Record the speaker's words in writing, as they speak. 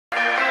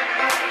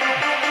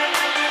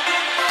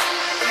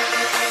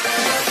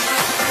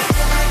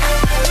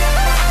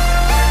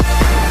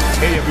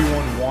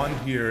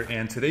here,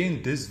 and today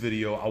in this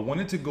video I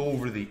wanted to go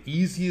over the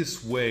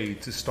easiest way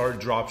to start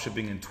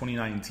dropshipping in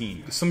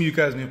 2019. Some of you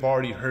guys may have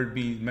already heard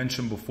me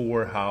mention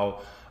before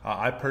how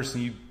I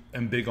personally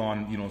am big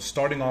on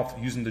starting off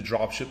using the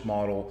dropship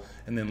model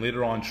and then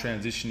later on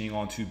transitioning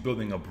onto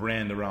building a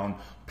brand around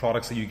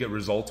products that you get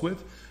results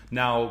with.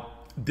 Now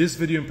this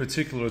video in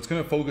particular, it's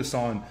going to focus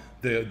on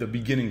the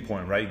beginning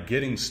point, right?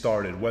 Getting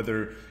started.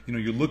 Whether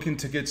you're looking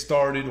to get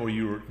started or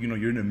you're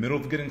in the middle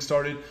of getting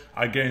started,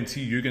 I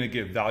guarantee you're going to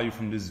get value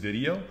from this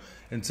video.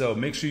 And so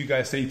make sure you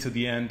guys stay to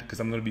the end because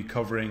I'm going to be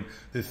covering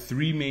the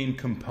three main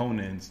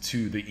components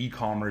to the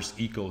e-commerce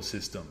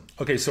ecosystem.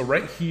 Okay, so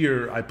right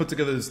here I put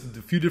together a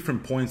few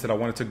different points that I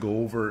wanted to go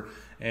over.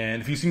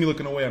 And if you see me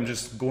looking away, I'm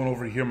just going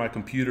over here on my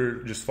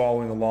computer, just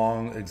following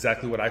along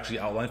exactly what I actually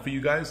outlined for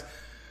you guys.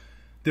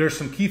 There are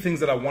some key things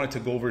that I wanted to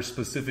go over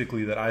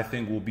specifically that I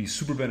think will be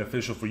super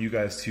beneficial for you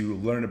guys to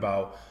learn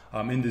about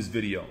in this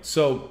video.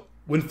 So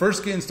when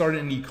first getting started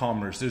in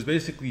e-commerce, there's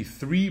basically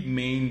three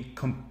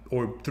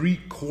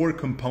core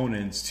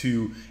components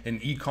to an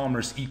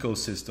e-commerce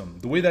ecosystem.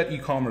 The way that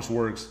e-commerce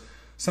works,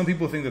 some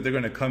people think that they're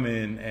going to come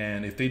in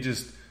and if they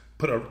just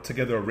put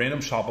together a random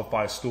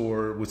Shopify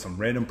store with some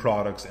random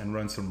products and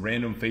run some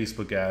random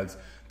Facebook ads,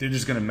 they're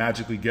just going to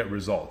magically get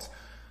results.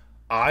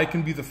 I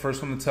can be the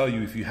first one to tell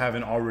you, if you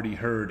haven't already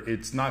heard,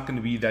 it's not going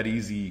to be that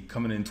easy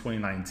coming in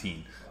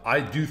 2019.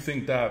 I do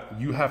think that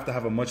you have to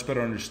have a much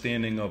better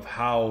understanding of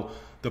how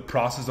the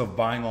process of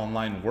buying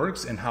online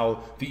works and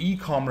how the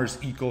e-commerce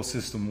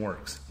ecosystem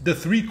works. The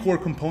three core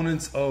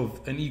components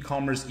of an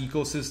e-commerce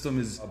ecosystem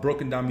is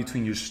broken down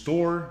between your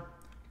store,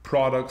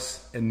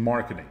 products, and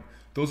marketing.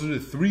 Those are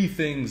the three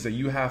things that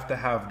you have to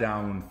have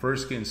down when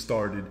first getting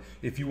started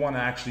if you want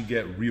to actually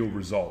get real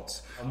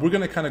results. We're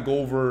going to kind of go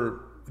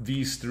over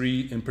these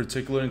three in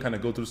particular and kind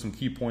of go through some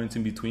key points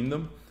in between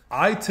them.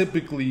 I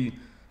typically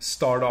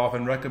start off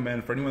and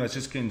recommend for anyone that's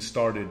just getting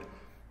started,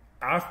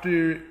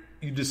 after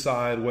you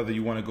decide whether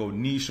you want to go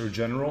niche or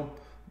general,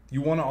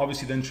 you want to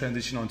obviously then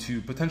transition onto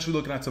potentially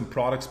looking at some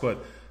products,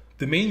 but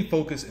the main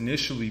focus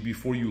initially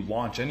before you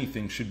launch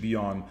anything should be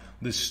on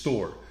the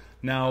store.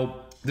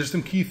 Now, there's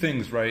some key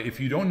things, right? If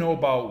you don't know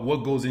about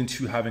what goes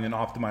into having an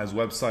optimized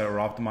website or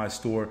optimized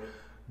store,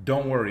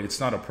 don't worry,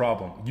 it's not a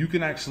problem. You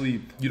can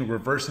actually,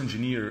 reverse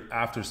engineer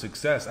after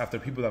success, after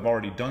people that have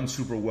already done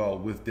super well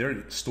with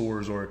their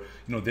stores or,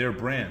 their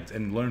brands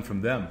and learn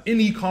from them. In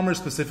e-commerce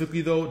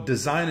specifically though,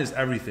 design is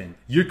everything.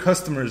 Your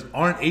customers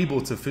aren't able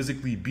to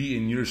physically be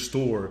in your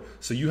store,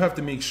 so you have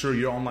to make sure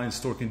your online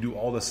store can do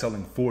all the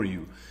selling for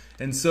you.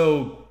 And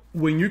so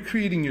when you're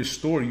creating your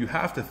store, you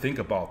have to think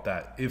about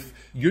that. If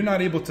you're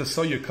not able to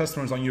sell your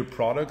customers on your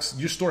products,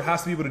 your store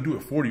has to be able to do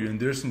it for you. And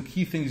there's some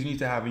key things you need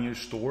to have in your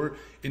store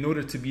in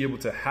order to be able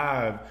to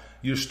have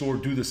your store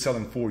do the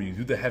selling for you,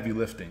 do the heavy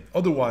lifting.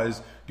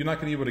 Otherwise, you're not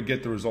going to be able to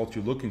get the results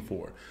you're looking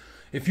for.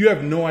 If you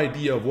have no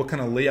idea of what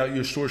kind of layout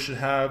your store should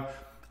have,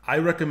 I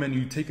recommend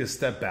you take a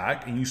step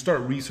back and you start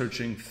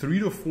researching 3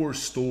 to 4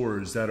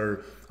 stores that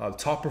are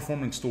top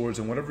performing stores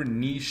in whatever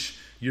niche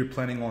you're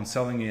planning on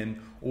selling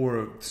in,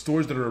 or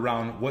stores that are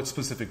around what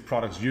specific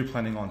products you're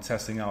planning on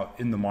testing out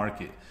in the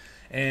market.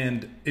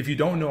 And if you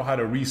don't know how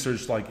to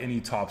research like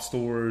any top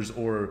stores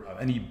or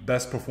any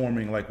best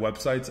performing like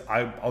websites,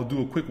 I'll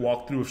do a quick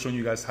walkthrough of showing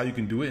you guys how you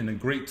can do it, and a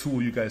great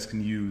tool you guys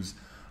can use,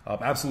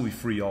 absolutely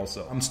free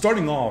also. I'm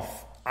starting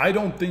off, I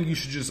don't think you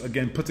should just,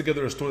 again, put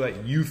together a store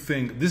that you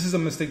think, this is a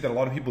mistake that a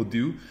lot of people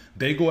do.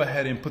 They go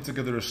ahead and put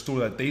together a store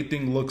that they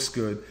think looks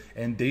good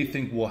and they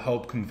think will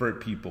help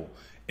convert people.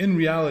 In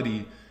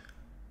reality,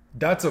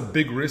 that's a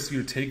big risk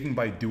you're taking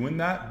by doing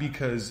that,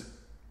 because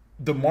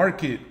the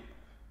market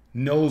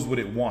knows what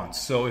it wants.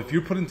 So if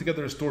you're putting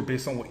together a store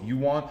based on what you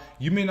want,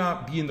 you may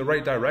not be in the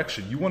right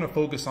direction. You want to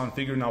focus on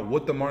figuring out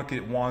what the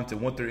market wants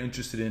and what they're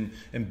interested in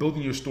and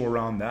building your store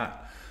around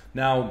that.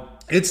 Now,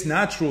 it's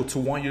natural to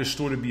want your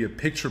store to be a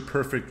picture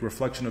perfect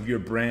reflection of your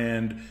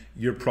brand,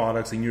 your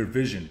products, and your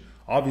vision.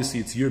 Obviously,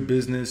 it's your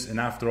business, and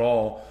after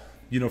all,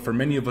 for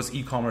many of us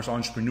e-commerce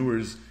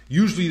entrepreneurs,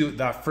 usually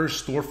that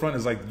first storefront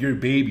is like your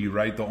baby,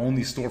 right? The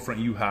only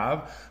storefront you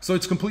have. So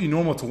it's completely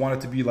normal to want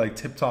it to be like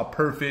tip-top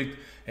perfect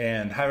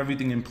and have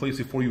everything in place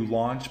before you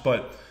launch.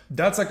 But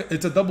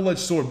it's a double-edged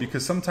sword,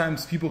 because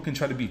sometimes people can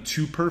try to be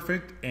too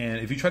perfect. And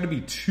if you try to be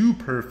too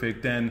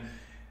perfect, then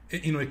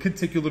it could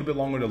take you a little bit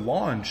longer to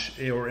launch,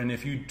 and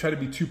if you try to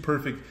be too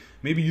perfect,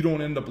 maybe you don't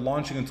end up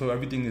launching until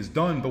everything is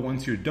done. But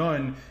once you're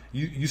done,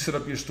 you set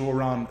up your store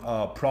around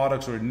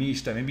products or a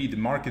niche that maybe the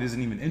market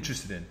isn't even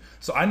interested in.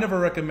 So I never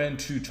recommend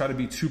to try to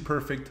be too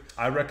perfect.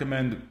 I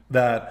recommend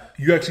that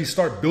you actually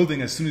start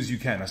building as soon as you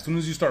can. As soon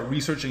as you start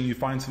researching, you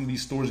find some of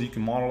these stores that you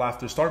can model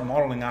after, start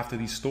modeling after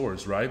these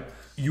stores, right?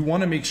 You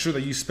want to make sure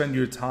that you spend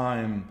your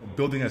time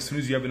building as soon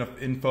as you have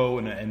enough info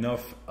and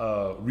enough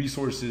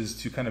resources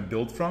to kind of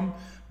build from,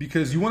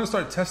 because you want to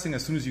start testing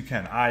as soon as you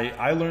can.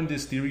 I learned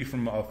this theory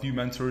from a few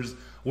mentors,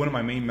 one of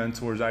my main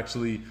mentors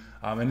actually,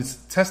 and it's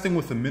testing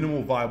with a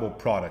minimal viable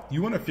product.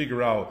 You want to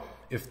figure out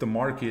if the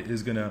market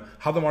is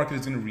how the market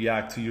is gonna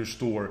react to your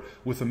store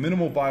with a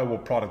minimal viable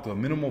product, or a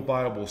minimal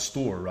viable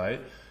store, right?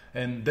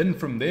 And then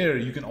from there,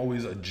 you can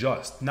always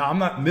adjust. Now, I'm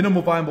not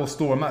minimal viable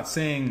store. I'm not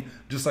saying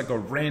just like a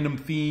random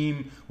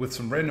theme with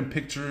some random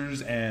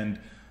pictures and,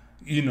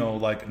 you know,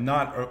 like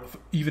not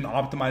even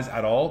optimized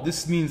at all.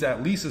 This means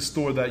at least a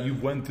store that you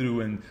went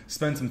through and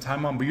spent some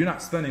time on, but you're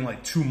not spending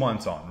like 2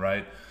 months on,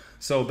 right?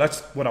 So that's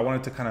what I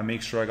wanted to kind of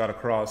make sure I got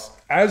across.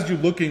 As you're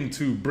looking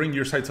to bring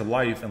your site to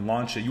life and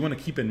launch it, you want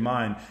to keep in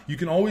mind, you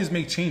can always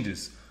make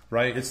changes,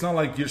 right? It's not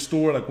like your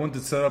store, like once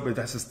it's set up, it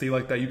has to stay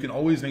like that. You can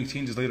always make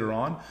changes later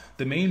on.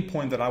 The main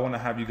point that I want to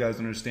have you guys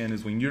understand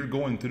is when you're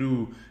going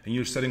through and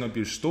you're setting up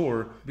your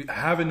store,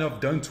 have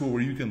enough done to it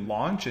where you can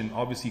launch, and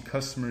obviously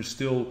customers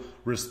still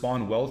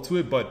respond well to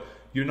it, but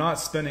you're not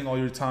spending all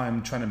your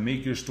time trying to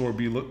make your store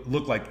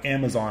look like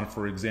Amazon,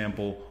 for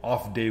example,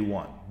 off day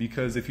one.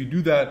 Because if you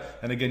do that,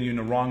 and again, you're in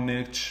the wrong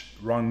niche,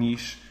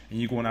 and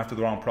you're going after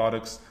the wrong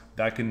products,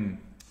 that can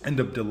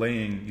end up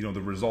delaying, you know,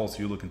 the results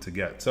you're looking to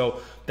get.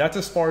 So that's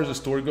as far as the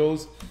store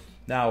goes.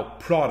 Now,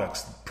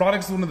 products.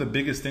 Products is one of the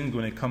biggest things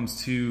when it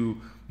comes to,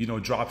 you know,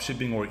 drop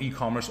shipping or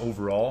e-commerce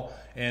overall.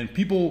 And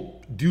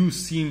people do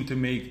seem to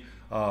make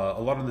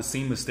a lot of the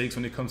same mistakes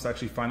when it comes to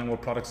actually finding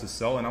what products to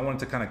sell. And I wanted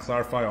to kind of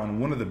clarify on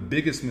one of the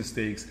biggest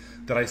mistakes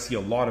that I see a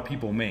lot of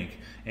people make.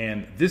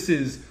 And this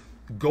is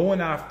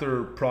going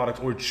after products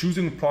or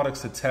choosing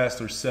products to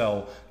test or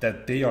sell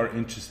that they are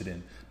interested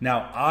in.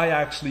 Now, I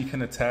actually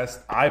can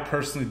attest, I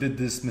personally did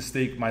this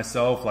mistake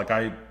myself. Like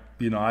I'm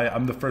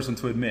the first one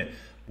to admit,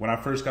 when I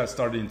first got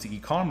started into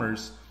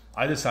e-commerce,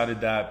 I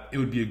decided that it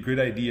would be a good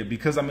idea,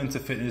 because I'm into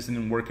fitness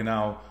and working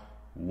out,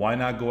 why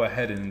not go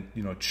ahead and,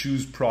 you know,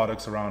 choose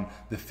products around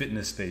the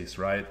fitness space,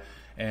 right?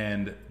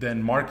 And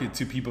then market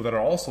to people that are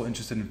also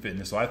interested in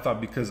fitness. So I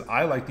thought because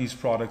I like these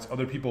products,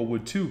 other people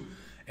would too.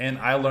 And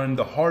I learned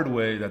the hard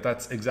way that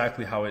that's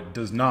exactly how it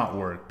does not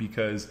work,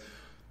 because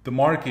the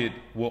market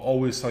will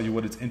always tell you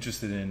what it's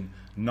interested in,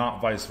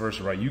 not vice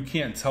versa, right? You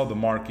can't tell the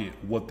market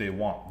what they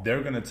want.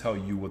 They're going to tell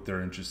you what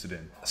they're interested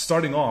in.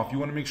 Starting off, you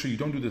want to make sure you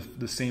don't do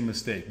the same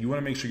mistake. You want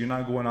to make sure you're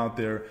not going out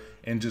there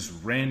and just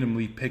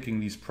randomly picking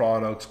these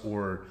products,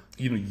 or,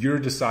 you know, you're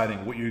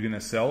deciding what you're going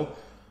to sell.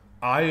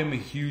 I am a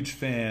huge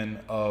fan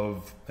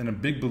of, and a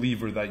big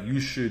believer that you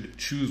should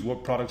choose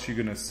what products you're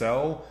going to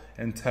sell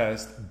and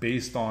test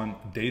based on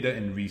data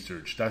and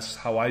research. That's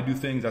how I do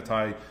things. That's how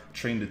I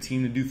train the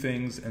team to do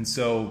things. And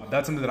so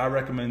that's something that I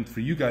recommend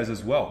for you guys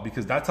as well,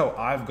 because that's how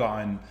I've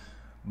gotten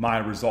my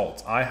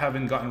results. I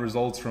haven't gotten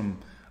results from,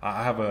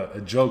 I have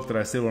a joke that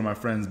I say with my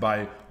friends,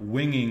 by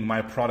winging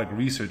my product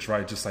research,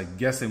 right? Just like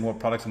guessing what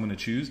products I'm going to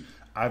choose.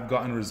 I've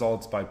gotten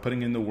results by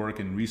putting in the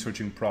work and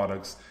researching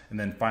products and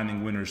then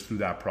finding winners through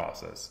that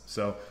process.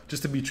 So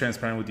just to be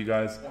transparent with you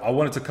guys, I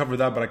wanted to cover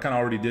that, but I kind of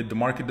already did. The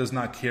market does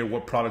not care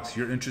what products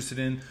you're interested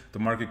in. The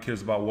market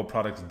cares about what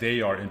products they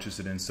are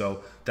interested in.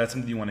 So that's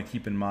something you want to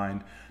keep in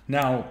mind.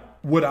 Now,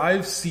 what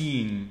I've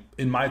seen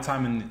in my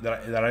time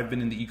that I've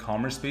been in the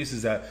e-commerce space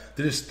is that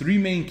there's 3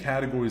 main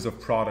categories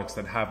of products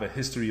that have a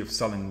history of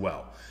selling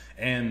well.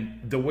 And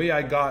the way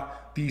I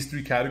got these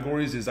 3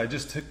 categories is I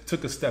just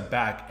took a step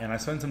back and I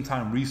spent some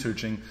time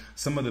researching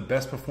some of the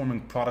best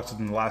performing products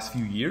within the last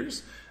few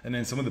years, and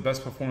then some of the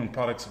best performing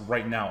products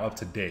right now up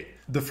to date.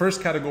 The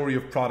first category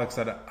of products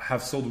that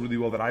have sold really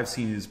well that I've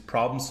seen is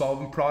problem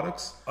solving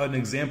products. An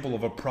example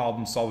of a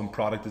problem solving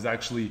product is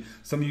actually,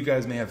 some of you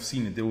guys may have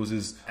seen it. There was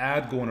this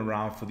ad going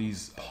around for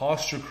these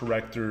posture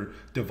corrector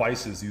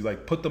devices. You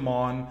like put them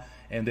on,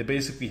 and they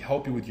basically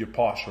help you with your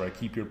posture, right?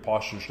 Keep your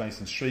posture nice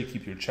and straight,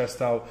 keep your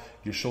chest out,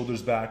 your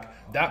shoulders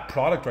back. That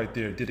product right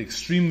there did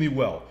extremely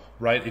well,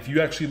 right? If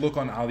you actually look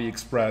on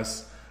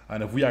AliExpress,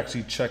 and if we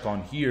actually check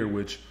on here,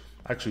 which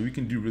actually we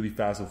can do really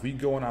fast. If we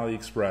go on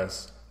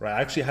AliExpress, right?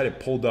 I actually had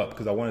it pulled up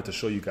because I wanted to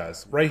show you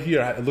guys. Right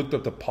here, I looked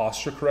up the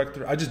posture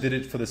corrector. I just did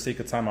it for the sake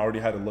of time. I already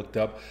had it looked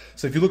up.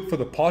 So if you look for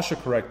the posture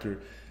corrector,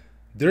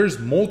 there's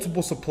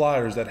multiple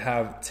suppliers that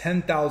have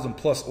 10,000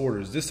 plus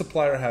orders. This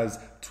supplier has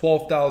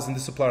 12,000.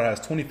 This supplier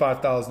has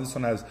 25,000. This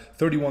one has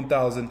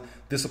 31,000.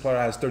 This supplier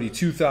has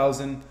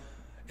 32,000.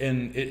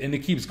 And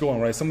it keeps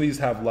going, right? Some of these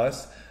have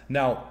less.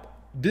 Now,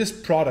 this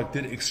product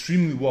did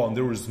extremely well, and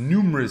there was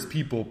numerous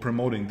people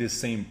promoting this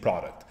same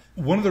product.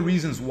 One of the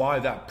reasons why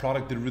that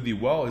product did really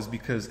well is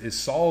because it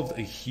solved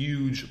a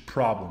huge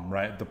problem,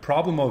 right? The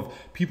problem of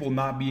people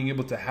not being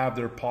able to have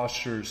their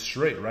posture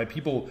straight, right?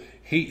 People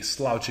hate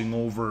slouching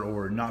over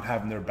or not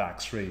having their back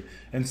straight.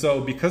 And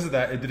so because of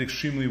that, it did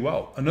extremely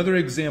well. Another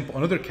example,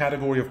 another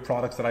category of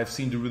products that I've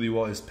seen do really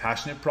well is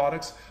passionate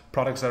products,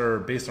 products that are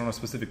based on a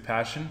specific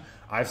passion.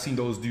 I've seen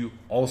those do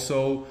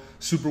also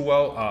super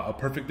well. A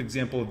perfect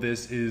example of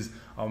this is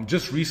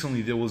just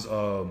recently there was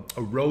a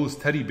rose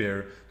teddy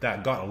bear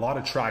that got a lot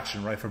of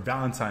traction, right, for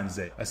Valentine's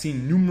Day. I've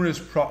seen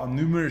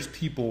numerous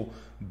people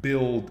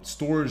build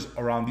stores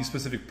around these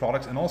specific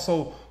products and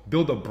also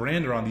build a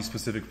brand around these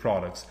specific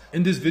products.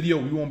 In this video,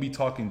 we won't be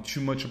talking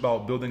too much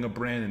about building a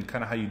brand and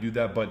kind of how you do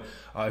that, but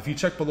if you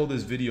check below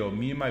this video,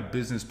 me and my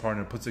business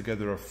partner put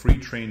together a free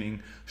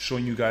training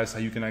showing you guys how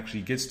you can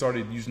actually get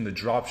started using the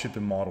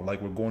dropshipping model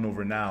like we're going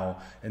over now,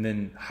 and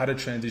then how to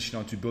transition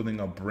onto building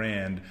a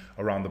brand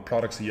around the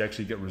products that you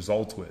actually get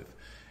results with.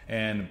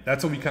 And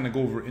that's what we kind of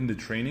go over in the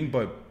training.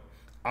 But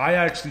I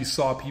actually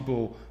saw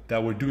people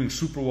that were doing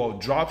super well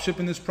drop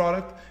shipping this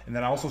product, and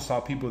then I also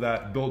saw people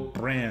that built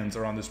brands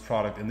around this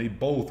product, and they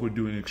both were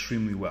doing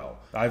extremely well.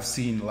 I've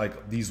seen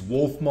like these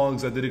wolf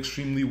mugs that did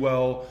extremely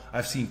well.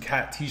 I've seen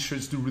cat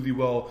t-shirts do really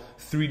well,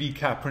 3D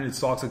cat printed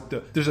socks.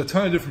 Like there's a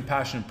ton of different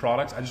passion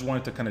products. I just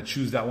wanted to kind of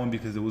choose that one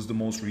because it was the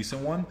most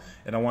recent one,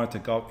 and I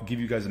wanted to give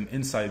you guys an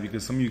insight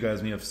because some of you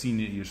guys may have seen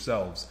it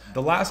yourselves.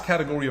 The last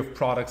category of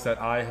products that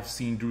I have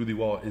seen do really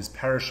well is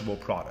perishable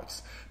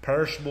products.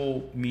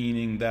 Perishable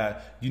meaning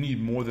that you need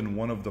more than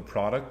one of the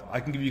product. I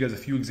can give you guys a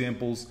few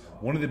examples.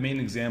 One of the main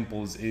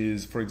examples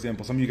is, for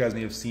example, some of you guys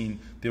may have seen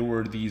there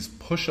were these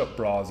push-up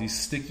bras, these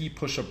sticky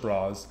push-up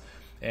bras,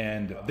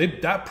 and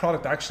that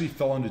product actually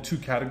fell into two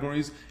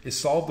categories. It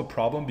solved the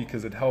problem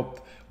because it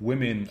helped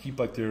women keep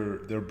like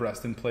their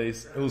breast in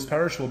place. It was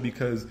perishable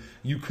because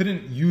you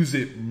couldn't use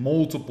it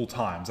multiple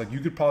times. Like you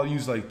could probably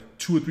use like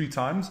 2 or 3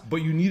 times, but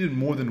you needed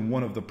more than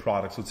one of the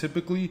products. So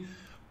typically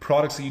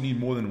products that you need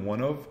more than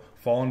one of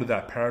fall into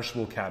that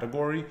perishable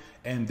category,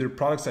 and they're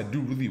products that do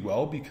really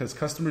well because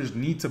customers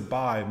need to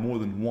buy more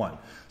than one.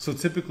 So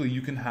typically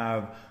you can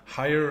have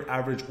higher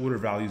average order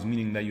values,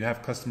 meaning that you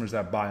have customers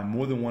that buy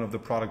more than one of the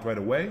product right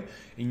away,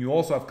 and you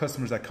also have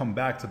customers that come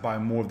back to buy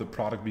more of the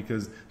product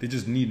because they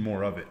just need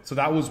more of it. So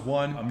that was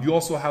one. You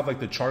also have like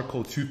the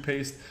charcoal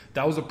toothpaste.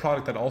 That was a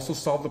product that also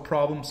solved the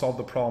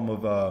problem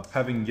of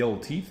having yellow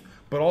teeth,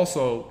 but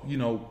also, you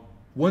know,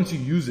 once you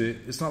use it,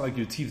 it's not like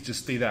your teeth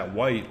just stay that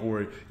white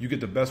or you get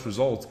the best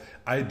results.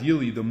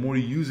 Ideally, the more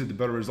you use it, the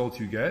better results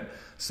you get.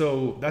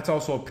 So that's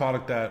also a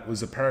product that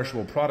was a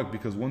perishable product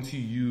because once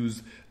you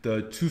use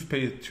the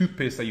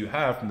toothpaste that you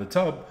have from the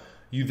tub,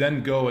 you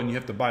then go and you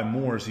have to buy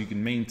more so you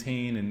can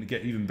maintain and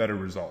get even better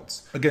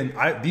results. Again,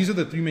 these are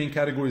the 3 main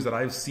categories that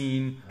I've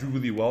seen do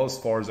really well as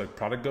far as like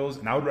product goes.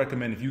 And I would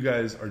recommend if you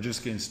guys are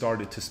just getting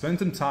started to spend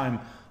some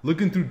time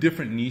looking through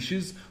different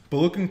niches, but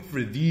looking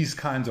for these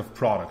kinds of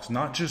products,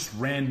 not just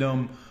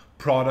random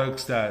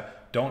products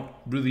that don't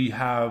really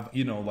have,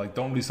 you know, like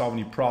don't really solve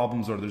any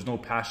problems or there's no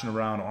passion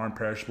around or aren't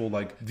perishable.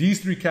 Like these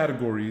 3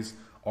 categories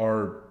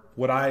are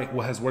what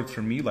has worked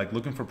for me, like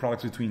looking for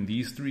products between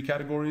these 3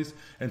 categories.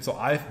 And so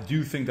I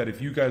do think that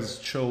if you guys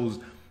chose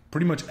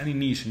pretty much any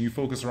niche and you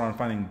focus around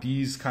finding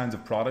these kinds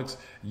of products,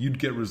 you'd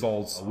get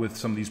results with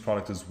some of these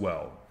products as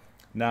well.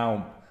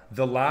 Now,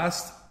 the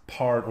last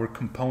part or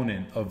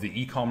component of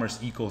the e-commerce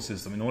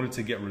ecosystem in order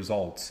to get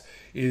results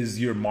is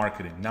your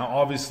marketing. Now,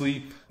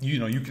 obviously, you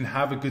know, you can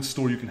have a good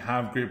store, you can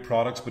have great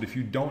products, but if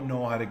you don't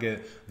know how to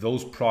get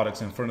those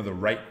products in front of the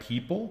right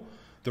people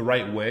the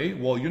right way,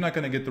 well, you're not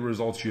going to get the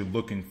results you're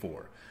looking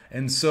for.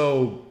 And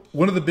so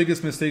one of the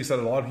biggest mistakes that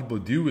a lot of people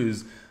do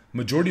is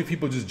majority of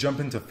people just jump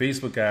into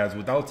Facebook ads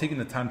without taking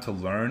the time to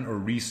learn or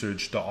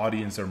research the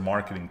audience they're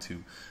marketing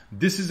to.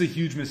 This is a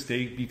huge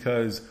mistake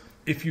because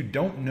if you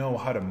don't know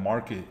how to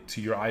market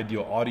to your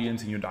ideal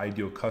audience and your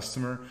ideal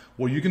customer,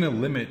 well, you're going to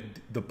limit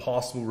the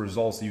possible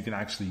results that you can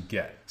actually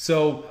get.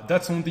 So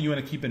that's one thing you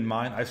want to keep in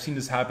mind. I've seen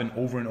this happen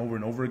over and over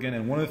and over again.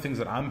 And one of the things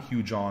that I'm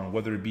huge on,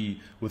 whether it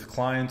be with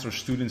clients or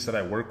students that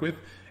I work with,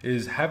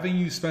 is having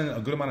you spend a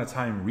good amount of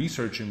time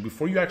researching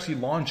before you actually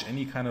launch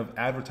any kind of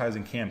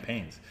advertising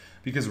campaigns.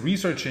 Because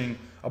researching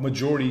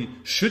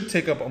should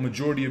take up a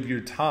majority of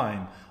your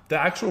time. The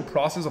actual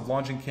process of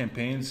launching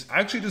campaigns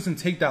actually doesn't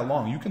take that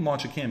long. You can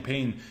launch a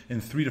campaign in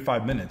 3 to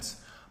 5 minutes.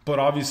 But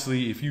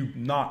obviously, if you're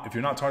not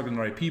targeting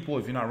the right people,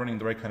 if you're not running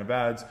the right kind of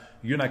ads,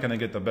 you're not going to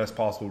get the best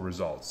possible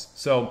results.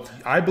 So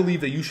I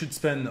believe that you should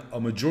spend a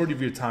majority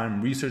of your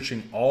time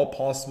researching all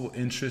possible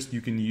interests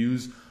you can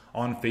use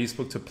on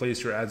Facebook to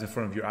place your ads in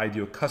front of your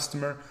ideal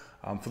customer.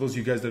 For those of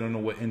you guys that don't know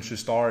what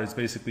interests are, it's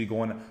basically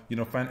going,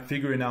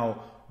 figuring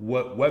out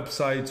what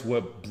websites,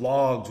 what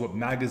blogs, what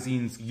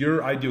magazines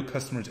your ideal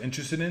customer is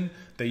interested in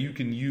that you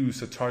can use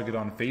to target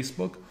on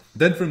Facebook.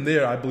 Then from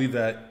there, I believe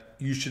that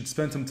you should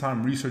spend some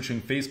time researching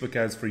Facebook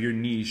ads for your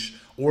niche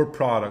or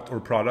product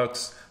or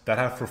products that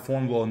have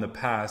performed well in the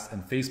past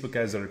and Facebook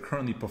ads that are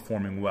currently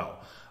performing well.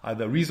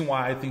 The reason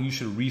why I think you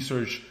should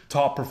research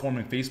top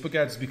performing Facebook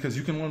ads is because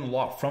you can learn a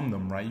lot from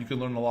them, right? You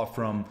can learn a lot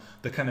from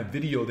the kind of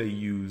video they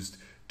used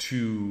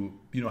to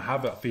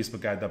have a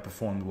Facebook ad that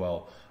performed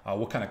well.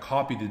 What kind of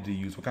copy did they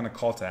use? What kind of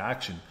call to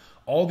action?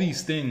 All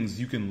these things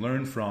you can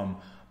learn from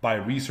by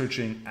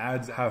researching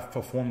ads that have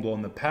performed well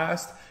in the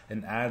past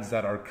and ads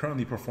that are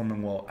currently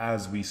performing well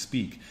as we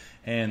speak.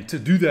 And to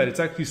do that, it's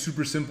actually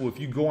super simple. If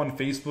you go on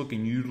Facebook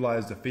and you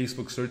utilize the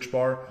Facebook search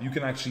bar, you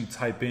can actually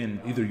type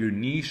in either your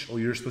niche or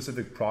your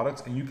specific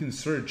products, and you can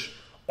search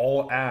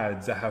all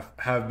ads that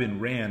have been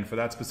ran for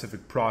that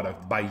specific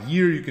product. By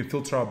year, you can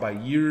filter out by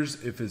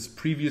years if it's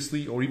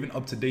previously or even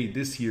up to date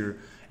this year,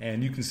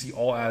 and you can see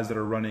all ads that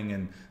are running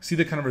and see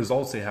the kind of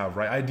results they have,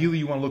 right? Ideally,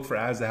 you want to look for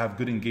ads that have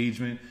good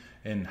engagement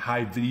and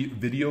high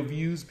video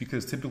views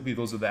because typically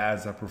those are the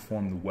ads that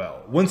performed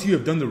well. Once you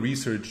have done the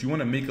research, you want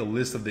to make a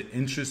list of the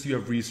interests you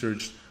have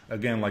researched,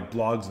 again, like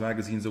blogs,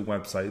 magazines, and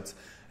websites.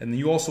 And then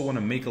you also want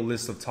to make a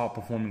list of top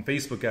performing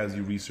Facebook ads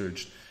you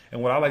researched.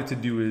 And what I like to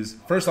do is,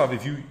 first off,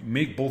 if you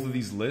make both of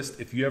these lists,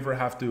 if you ever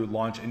have to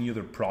launch any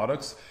other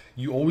products,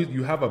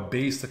 you have a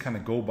base to kind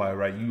of go by,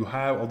 right? You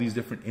have all these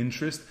different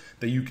interests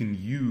that you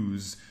can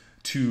use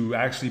to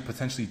actually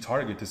potentially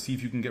target to see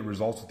if you can get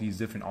results with these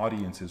different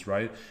audiences,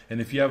 right? And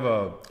if you have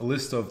a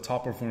list of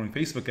top performing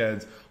Facebook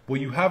ads,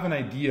 well, you have an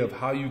idea of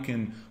how you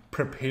can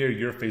prepare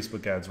your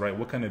Facebook ads, right?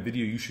 What kind of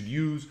video you should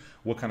use,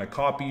 what kind of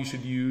copy you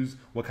should use,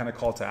 what kind of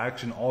call to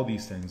action, all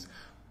these things.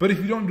 But if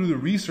you don't do the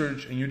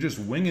research and you're just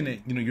winging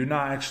it, you're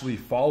not actually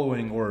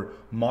following or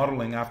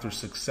modeling after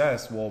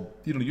success, well,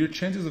 your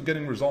chances of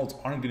getting results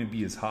aren't going to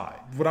be as high.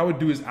 What I would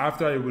do is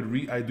after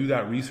I do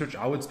that research,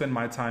 I would spend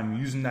my time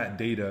using that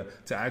data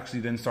to actually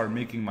then start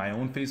making my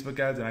own Facebook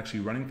ads and actually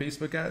running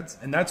Facebook ads.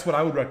 And that's what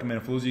I would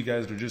recommend for those of you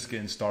guys that are just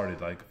getting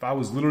started. Like if I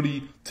was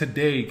literally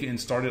today getting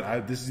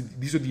started,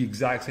 these are the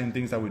exact same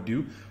things I would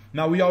do.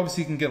 Now we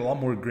obviously can get a lot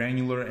more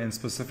granular and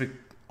specific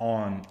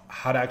on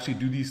how to actually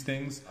do these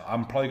things.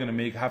 I'm probably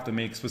gonna have to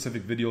make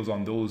specific videos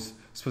on those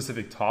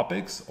specific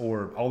topics,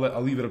 or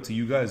I'll leave it up to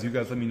you guys. You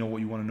guys let me know what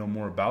you wanna know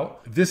more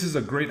about. This is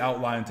a great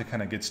outline to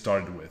kind of get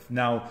started with.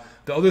 Now,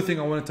 the other thing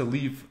I wanted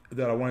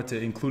to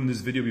include in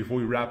this video before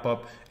we wrap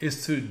up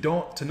is to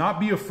not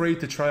be afraid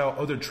to try out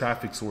other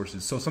traffic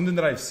sources. So something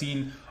that I've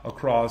seen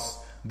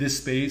across this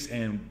space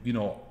and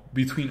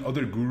between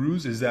other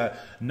gurus is that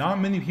not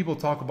many people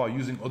talk about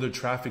using other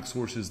traffic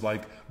sources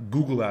like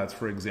Google Ads,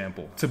 for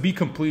example. To be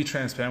completely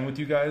transparent with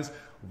you guys,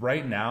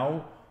 right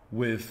now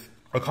with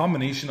a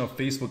combination of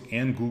Facebook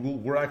and Google,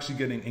 we're actually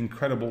getting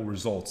incredible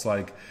results.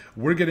 Like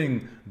we're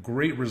getting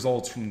great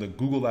results from the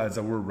Google Ads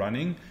that we're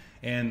running.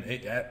 And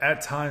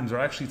at times, or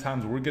actually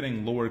times, we're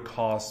getting lower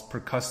costs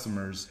per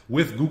customers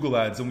with Google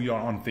Ads than we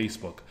are on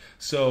Facebook.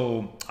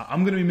 So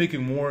I'm going to be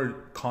making more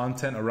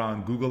content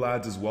around Google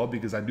Ads as well,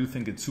 because I do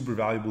think it's super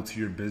valuable to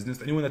your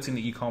business. Anyone that's in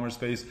the e-commerce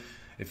space,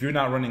 if you're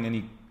not running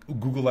any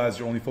Google Ads,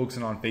 you're only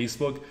focusing on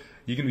Facebook,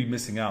 you're going to be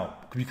missing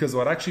out. Because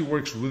what actually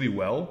works really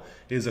well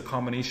is a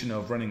combination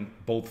of running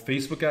both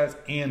Facebook ads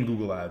and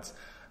Google Ads.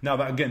 Now,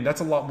 again,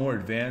 that's a lot more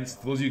advanced.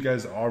 For those of you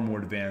guys that are more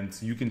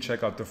advanced, you can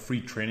check out the free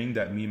training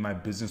that me and my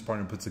business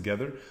partner put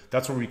together.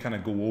 That's where we kind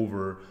of go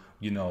over,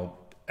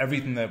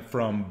 everything that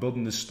from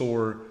building the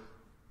store,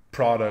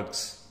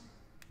 products,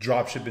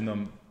 drop shipping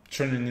them,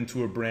 turning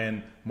into a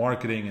brand,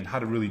 marketing, and how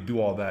to really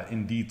do all that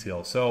in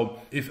detail. So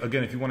if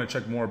you want to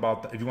check more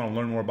about that, if you want to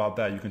learn more about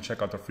that, you can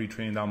check out the free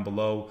training down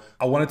below.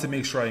 I wanted to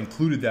make sure I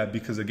included that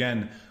because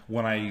again,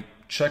 when I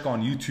check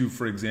on YouTube,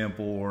 for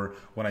example, or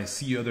when I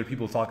see other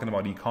people talking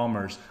about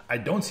e-commerce, I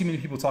don't see many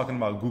people talking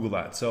about Google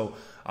Ads. So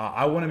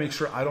I want to make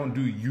sure I don't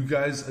do you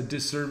guys a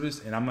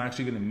disservice, and I'm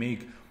actually going to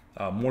make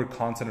more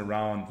content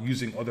around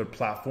using other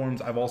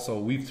platforms.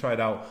 We've tried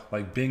out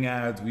like Bing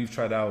ads, we've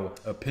tried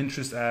out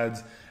Pinterest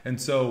ads. And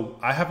so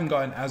I haven't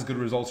gotten as good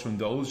results from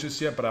those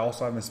just yet, but I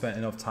also haven't spent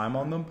enough time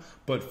on them.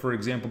 But for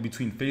example,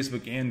 between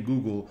Facebook and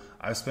Google,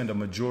 I spend a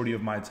majority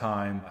of my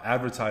time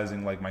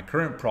advertising like my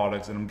current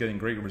products, and I'm getting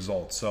great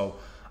results. So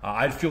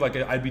I'd feel like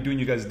I'd be doing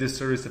you guys a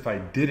disservice if I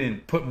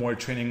didn't put more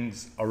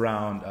trainings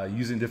around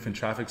using different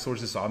traffic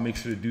sources, so I'll make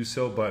sure to do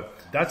so. But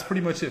that's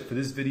pretty much it for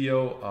this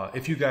video.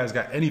 If you guys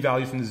got any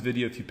value from this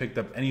video, if you picked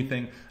up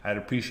anything, I'd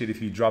appreciate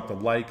if you dropped a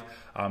like.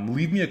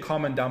 Leave me a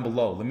comment down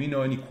below. Let me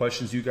know any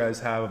questions you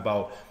guys have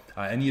about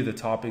any of the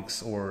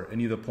topics or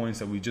any of the points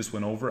that we just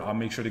went over. I'll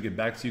make sure to get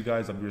back to you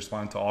guys. I'll be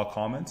responding to all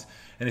comments.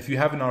 And if you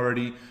haven't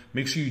already,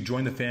 make sure you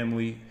join the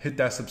family, hit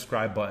that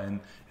subscribe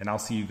button, and I'll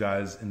see you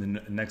guys in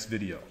the next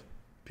video.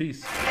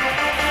 Peace.